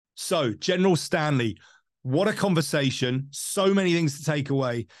So, General Stanley, what a conversation. So many things to take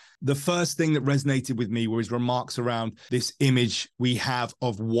away. The first thing that resonated with me were his remarks around this image we have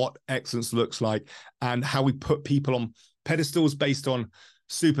of what excellence looks like and how we put people on pedestals based on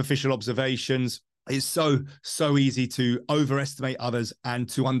superficial observations. It's so easy to overestimate others and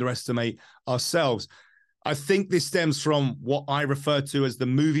to underestimate ourselves. I think this stems from what I refer to as the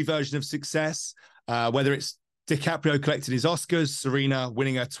movie version of success, whether it's DiCaprio collecting his Oscars, Serena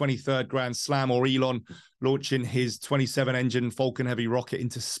winning her 23rd Grand Slam, or Elon launching his 27-engine Falcon Heavy rocket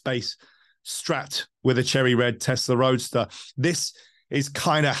into space, strapped with a cherry red Tesla Roadster. This is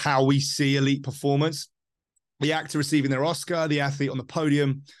kind of how we see elite performance. The actor receiving their Oscar, the athlete on the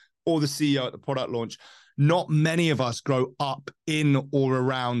podium, or the CEO at the product launch. Not many of us grow up in or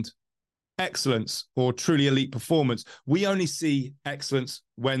around excellence or truly elite performance. We only see excellence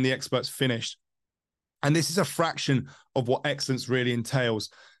when the expert's finished. And this is a fraction of what excellence really entails.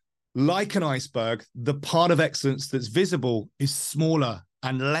 Like an iceberg, the part of excellence that's visible is smaller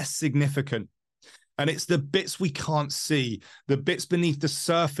and less significant. And it's the bits we can't see, the bits beneath the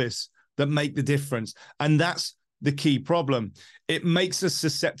surface that make the difference. And that's the key problem. It makes us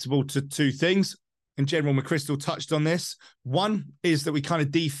susceptible to two things. And General McChrystal touched on this. One is that we kind of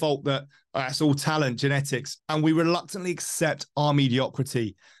default that it's all talent, genetics, and we reluctantly accept our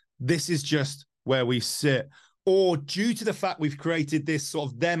mediocrity. This is just where we sit. Or due to the fact we've created this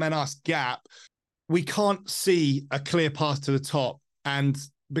sort of them and us gap, we can't see a clear path to the top. And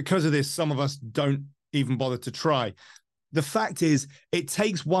because of this, some of us don't even bother to try. The fact is, it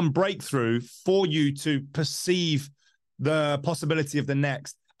takes one breakthrough for you to perceive the possibility of the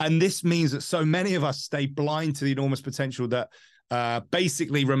next. And this means that so many of us stay blind to the enormous potential that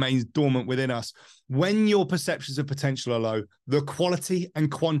basically remains dormant within us. When your perceptions of potential are low, the quality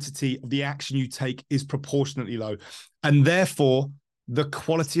and quantity of the action you take is proportionately low. And therefore, the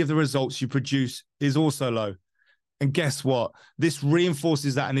quality of the results you produce is also low. And guess what? This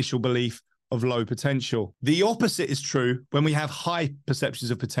reinforces that initial belief of low potential. The opposite is true when we have high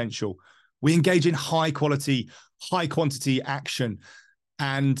perceptions of potential. We engage in high quality, high quantity action,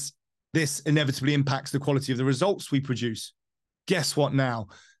 and this inevitably impacts the quality of the results we produce. Guess what now?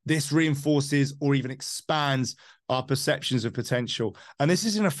 This reinforces or even expands our perceptions of potential. And this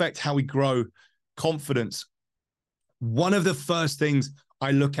is in effect how we grow confidence. One of the first things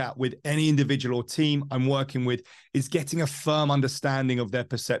I look at with any individual or team I'm working with is getting a firm understanding of their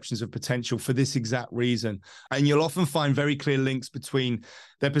perceptions of potential for this exact reason. And you'll often find very clear links between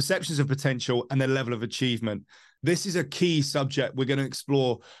their perceptions of potential and their level of achievement. This is a key subject we're going to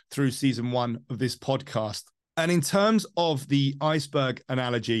explore through season 1 of this podcast. And in terms of the iceberg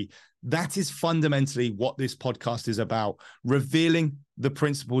analogy, that is fundamentally what this podcast is about, revealing the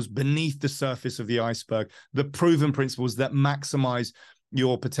principles beneath the surface of the iceberg, the proven principles that maximize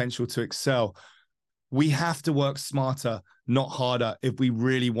your potential to excel. We have to work smarter, not harder, if we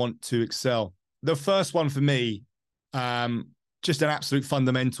really want to excel. The first one for me, just an absolute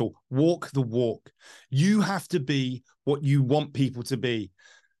fundamental, walk the walk. You have to be what you want people to be.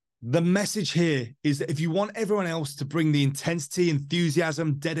 The message here is that if you want everyone else to bring the intensity,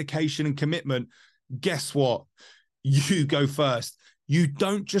 enthusiasm, dedication, and commitment, guess what? You go first. You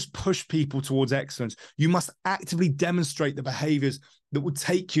don't just push people towards excellence. You must actively demonstrate the behaviors that will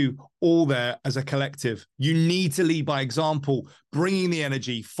take you all there as a collective. You need to lead by example, bringing the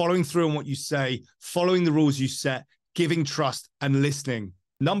energy, following through on what you say, following the rules you set, giving trust and listening.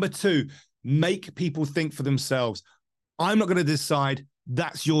 Number 2, make people think for themselves. I'm not going to decide.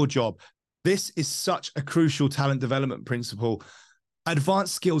 That's your job. This is such a crucial talent development principle.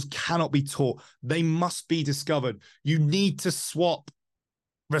 Advanced skills cannot be taught. They must be discovered. You need to swap,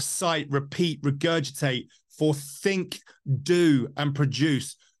 recite, repeat, regurgitate for think, do, and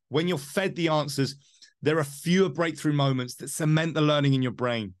produce. When you're fed the answers, there are fewer breakthrough moments that cement the learning in your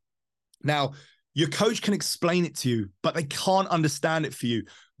brain. Now, your coach can explain it to you, but they can't understand it for you.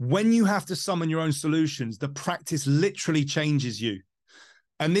 When you have to summon your own solutions, the practice literally changes you.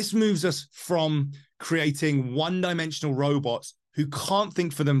 And this moves us from creating one-dimensional robots who can't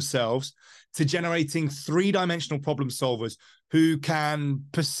think for themselves to generating three-dimensional problem solvers who can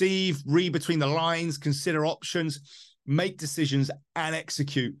perceive, read between the lines, consider options, make decisions, and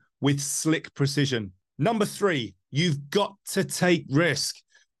execute with slick precision. Number 3, you've got to take risk.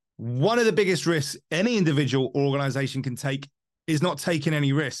 One of the biggest risks any individual or organization can take is not taking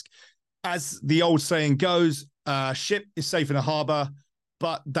any risk. As the old saying goes, a ship is safe in a harbor,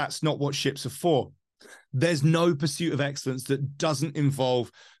 but that's not what ships are for. There's no pursuit of excellence that doesn't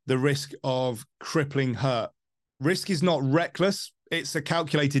involve the risk of crippling hurt. Risk is not reckless. It's a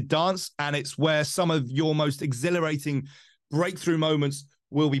calculated dance, and it's where some of your most exhilarating breakthrough moments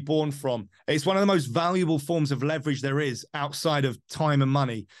will be born from. It's one of the most valuable forms of leverage there is outside of time and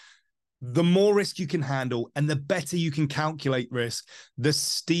money. The more risk you can handle and the better you can calculate risk, the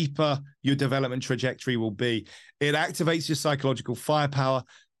steeper your development trajectory will be. It activates your psychological firepower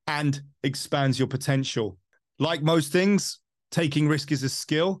and expands your potential. Like most things, taking risk is a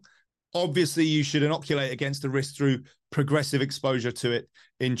skill. Obviously, you should inoculate against the risk through progressive exposure to it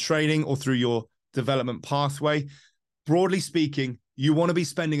in training or through your development pathway. Broadly speaking, you want to be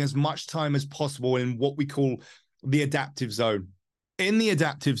spending as much time as possible in what we call the adaptive zone. In the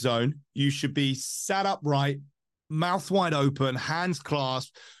adaptive zone, you should be sat upright, mouth wide open, hands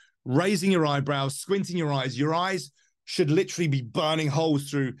clasped, raising your eyebrows, squinting your eyes. Your eyes should literally be burning holes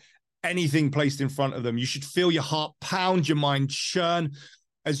through anything placed in front of them. You should feel your heart pound, your mind churn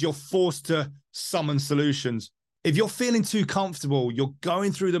as you're forced to summon solutions. If you're feeling too comfortable, you're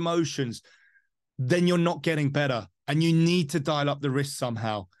going through the motions, then you're not getting better and you need to dial up the risk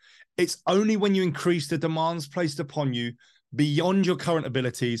somehow. It's only when you increase the demands placed upon you beyond your current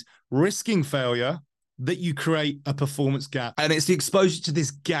abilities, risking failure, that you create a performance gap. And it's the exposure to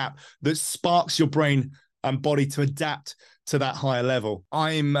this gap that sparks your brain and body to adapt to that higher level.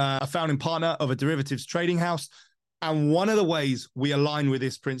 I'm a founding partner of a derivatives trading house. And one of the ways we align with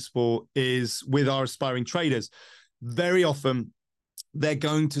this principle is with our aspiring traders. Very often, they're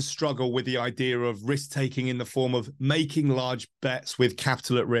going to struggle with the idea of risk-taking in the form of making large bets with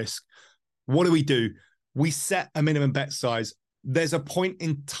capital at risk. What do? We set a minimum bet size. There's a point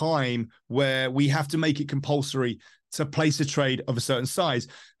in time where we have to make it compulsory to place a trade of a certain size.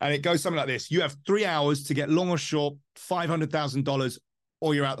 And it goes something like this. You have 3 hours to get long or short $500,000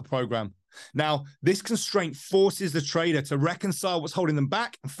 or you're out the program. Now, this constraint forces the trader to reconcile what's holding them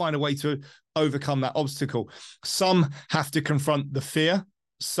back and find a way to overcome that obstacle. Some have to confront the fear,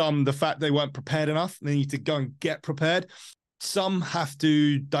 some the fact they weren't prepared enough. They need to go and get prepared. Some have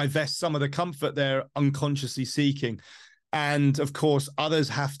to divest some of the comfort they're unconsciously seeking. And of course, others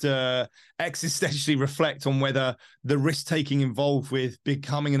have to existentially reflect on whether the risk-taking involved with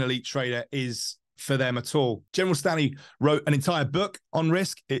becoming an elite trader is for them at all. General Stanley wrote an entire book on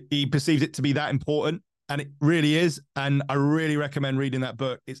risk. He perceived it to be that important, and it really is. And I really recommend reading that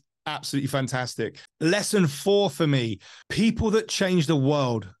book. It's absolutely fantastic. Lesson 4 for me, people that change the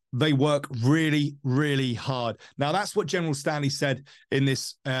world, they work really, really hard. Now, that's what General Stanley said in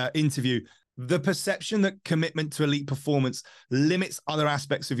this interview. The perception that commitment to elite performance limits other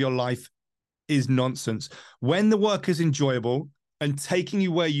aspects of your life is nonsense. When the work is enjoyable and taking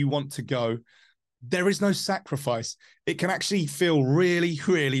you where you want to go, there is no sacrifice. It can actually feel really,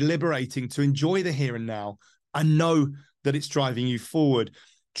 really liberating to enjoy the here and now and know that it's driving you forward.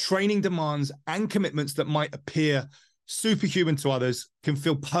 Training demands and commitments that might appear superhuman to others can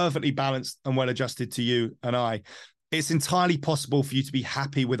feel perfectly balanced and well adjusted to you and I. It's entirely possible for you to be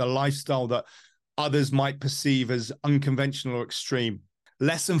happy with a lifestyle that others might perceive as unconventional or extreme.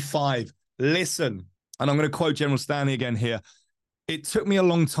 Lesson 5, listen. And I'm going to quote General Stanley again here. It took me a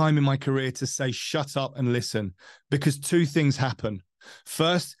long time in my career to say, shut up and listen, because 2 things happen.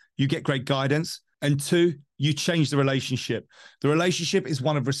 First, you get great guidance. And 2, you change the relationship. The relationship is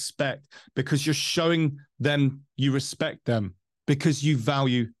one of respect because you're showing them you respect them because you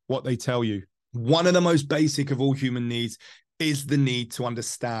value what they tell you. One of the most basic of all human needs is the need to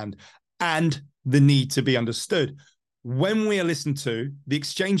understand and the need to be understood. When we are listened to, the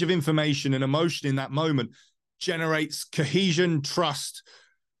exchange of information and emotion in that moment generates cohesion, trust,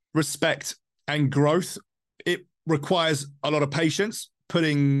 respect, and growth. It requires a lot of patience,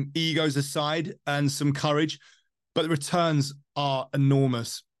 putting egos aside, and some courage, but the returns are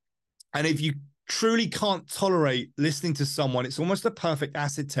enormous. And if you truly can't tolerate listening to someone, it's almost a perfect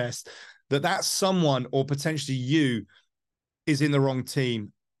acid test that someone, or potentially you, is in the wrong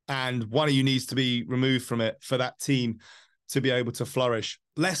team, and one of you needs to be removed from it for that team to be able to flourish.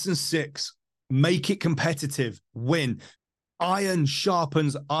 Lesson 6, make it competitive, win. Iron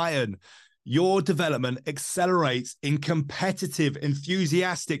sharpens iron. Your development accelerates in competitive,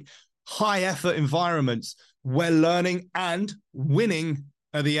 enthusiastic, high-effort environments where learning and winning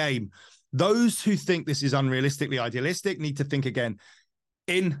are the aim. Those who think this is unrealistically idealistic need to think again.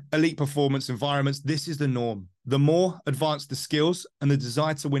 In elite performance environments, this is the norm. The more advanced the skills and the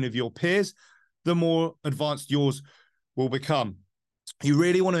desire to win of your peers, the more advanced yours will become. You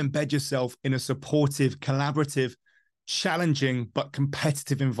really want to embed yourself in a supportive, collaborative, challenging, but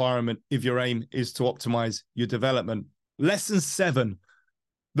competitive environment if your aim is to optimize your development. Lesson 7,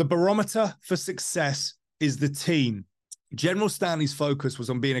 the barometer for success is the team. General Stanley's focus was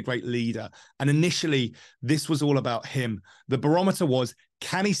on being a great leader. And initially, this was all about him. The barometer was,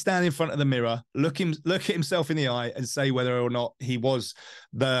 can he stand in front of the mirror, look at himself in the eye and say whether or not he was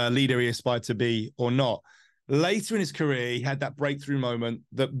the leader he aspired to be or not? Later in his career, he had that breakthrough moment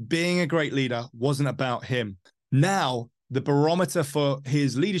that being a great leader wasn't about him. Now, the barometer for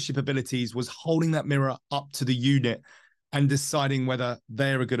his leadership abilities was holding that mirror up to the unit and deciding whether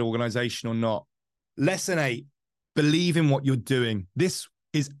they're a good organization or not. Lesson 8, believe in what you're doing. This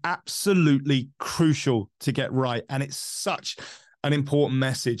is absolutely crucial to get right. And it's such an important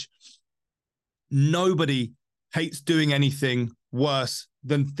message. Nobody hates doing anything worse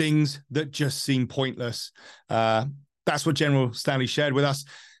than things that just seem pointless. That's what General Stanley shared with us.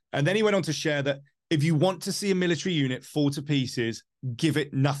 And then he went on to share that if you want to see a military unit fall to pieces, give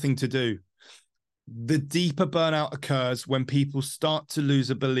it nothing to do. The deeper burnout occurs when people start to lose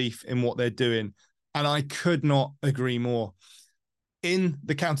a belief in what they're doing. And I could not agree more. In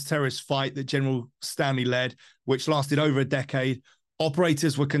the counter-terrorist fight that General Stanley led, which lasted over a decade,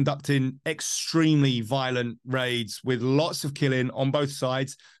 operators were conducting extremely violent raids with lots of killing on both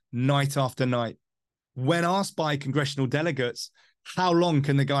sides, night after night. When asked by congressional delegates, how long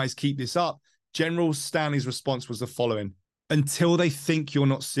can the guys keep this up? General Stanley's response was the following: until they think you're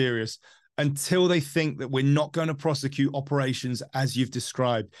not serious, until they think that we're not going to prosecute operations as you've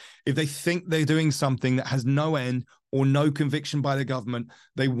described. If they think they're doing something that has no end or no conviction by the government,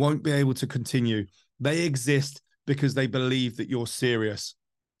 they won't be able to continue. They exist because they believe that you're serious.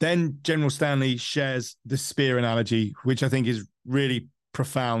 Then General Stanley shares the spear analogy, which I think is really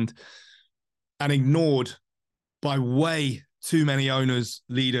profound and ignored by way too many owners,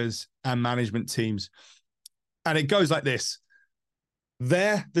 leaders, and management teams. And it goes like this.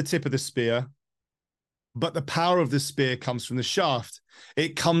 They're the tip of the spear, but the power of the spear comes from the shaft.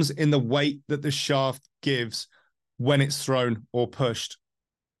 It comes in the weight that the shaft gives when it's thrown or pushed.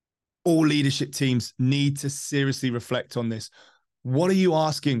 All leadership teams need to seriously reflect on this. What are you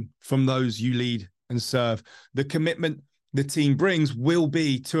asking from those you lead and serve? The commitment the team brings will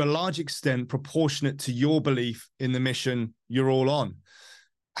be, to a large extent, proportionate to your belief in the mission you're all on.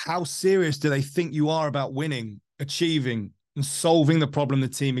 How serious do they think you are about winning, achieving, and solving the problem the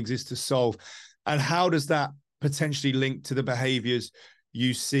team exists to solve? And how does that potentially link to the behaviors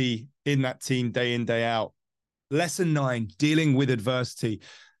you see in that team day in, day out? Lesson 9, dealing with adversity.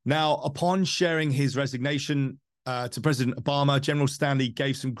 Now, upon sharing his resignation to President Obama, General Stanley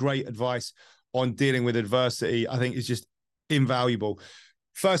gave some great advice on dealing with adversity. I think it's just invaluable.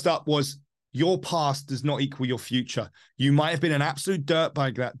 First up was, your past does not equal your future. You might have been an absolute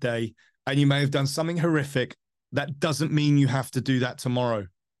dirtbag that day, and you may have done something horrific. That doesn't mean you have to do that tomorrow.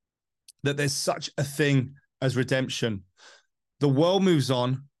 That there's such a thing as redemption. The world moves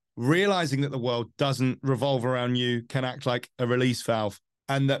on. Realizing that the world doesn't revolve around you can act like a release valve,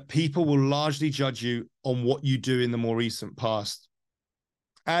 and that people will largely judge you on what you do in the more recent past.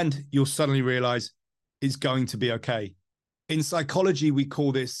 And you'll suddenly realize it's going to be okay. In psychology, we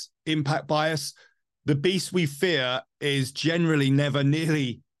call this impact bias. The beast we fear is generally never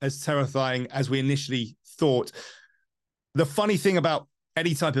nearly as terrifying as we initially thought. The funny thing about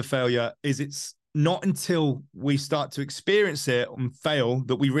any type of failure is it's not until we start to experience it and fail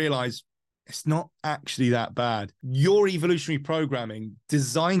that we realize it's not actually that bad. Your evolutionary programming,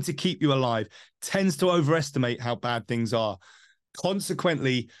 designed to keep you alive, tends to overestimate how bad things are.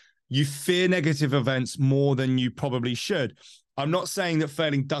 Consequently, you fear negative events more than you probably should. I'm not saying that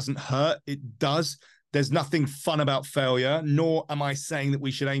failing doesn't hurt. It does. There's nothing fun about failure, nor am I saying that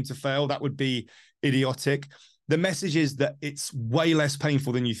we should aim to fail. That would be idiotic. The message is that it's way less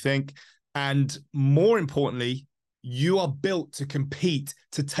painful than you think. And more importantly, you are built to compete,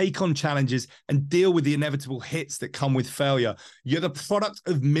 to take on challenges and deal with the inevitable hits that come with failure. You're the product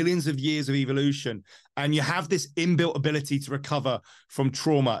of millions of years of evolution, and you have this inbuilt ability to recover from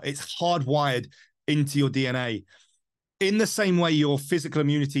trauma. It's hardwired into your DNA. In the same way, your physical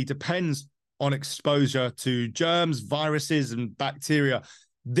immunity depends on exposure to germs, viruses, and bacteria.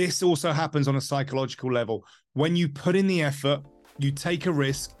 This also happens on a psychological level. When you put in the effort, you take a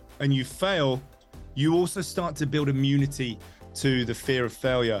risk, and you fail, you also start to build immunity to the fear of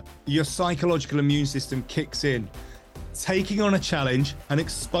failure. Your psychological immune system kicks in. Taking on a challenge and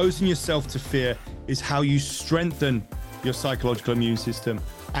exposing yourself to fear is how you strengthen your psychological immune system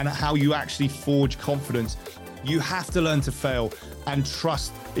and how you actually forge confidence. You have to learn to fail and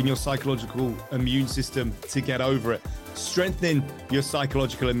trust in your psychological immune system to get over it. Strengthening your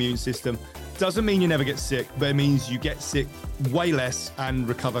psychological immune system doesn't mean you never get sick, but it means you get sick way less and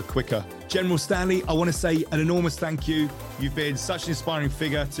recover quicker. General Stanley, I want to say an enormous thank you. You've been such an inspiring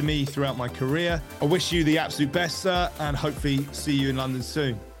figure to me throughout my career. I wish you the absolute best, sir, and hopefully see you in London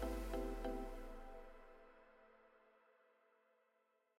soon.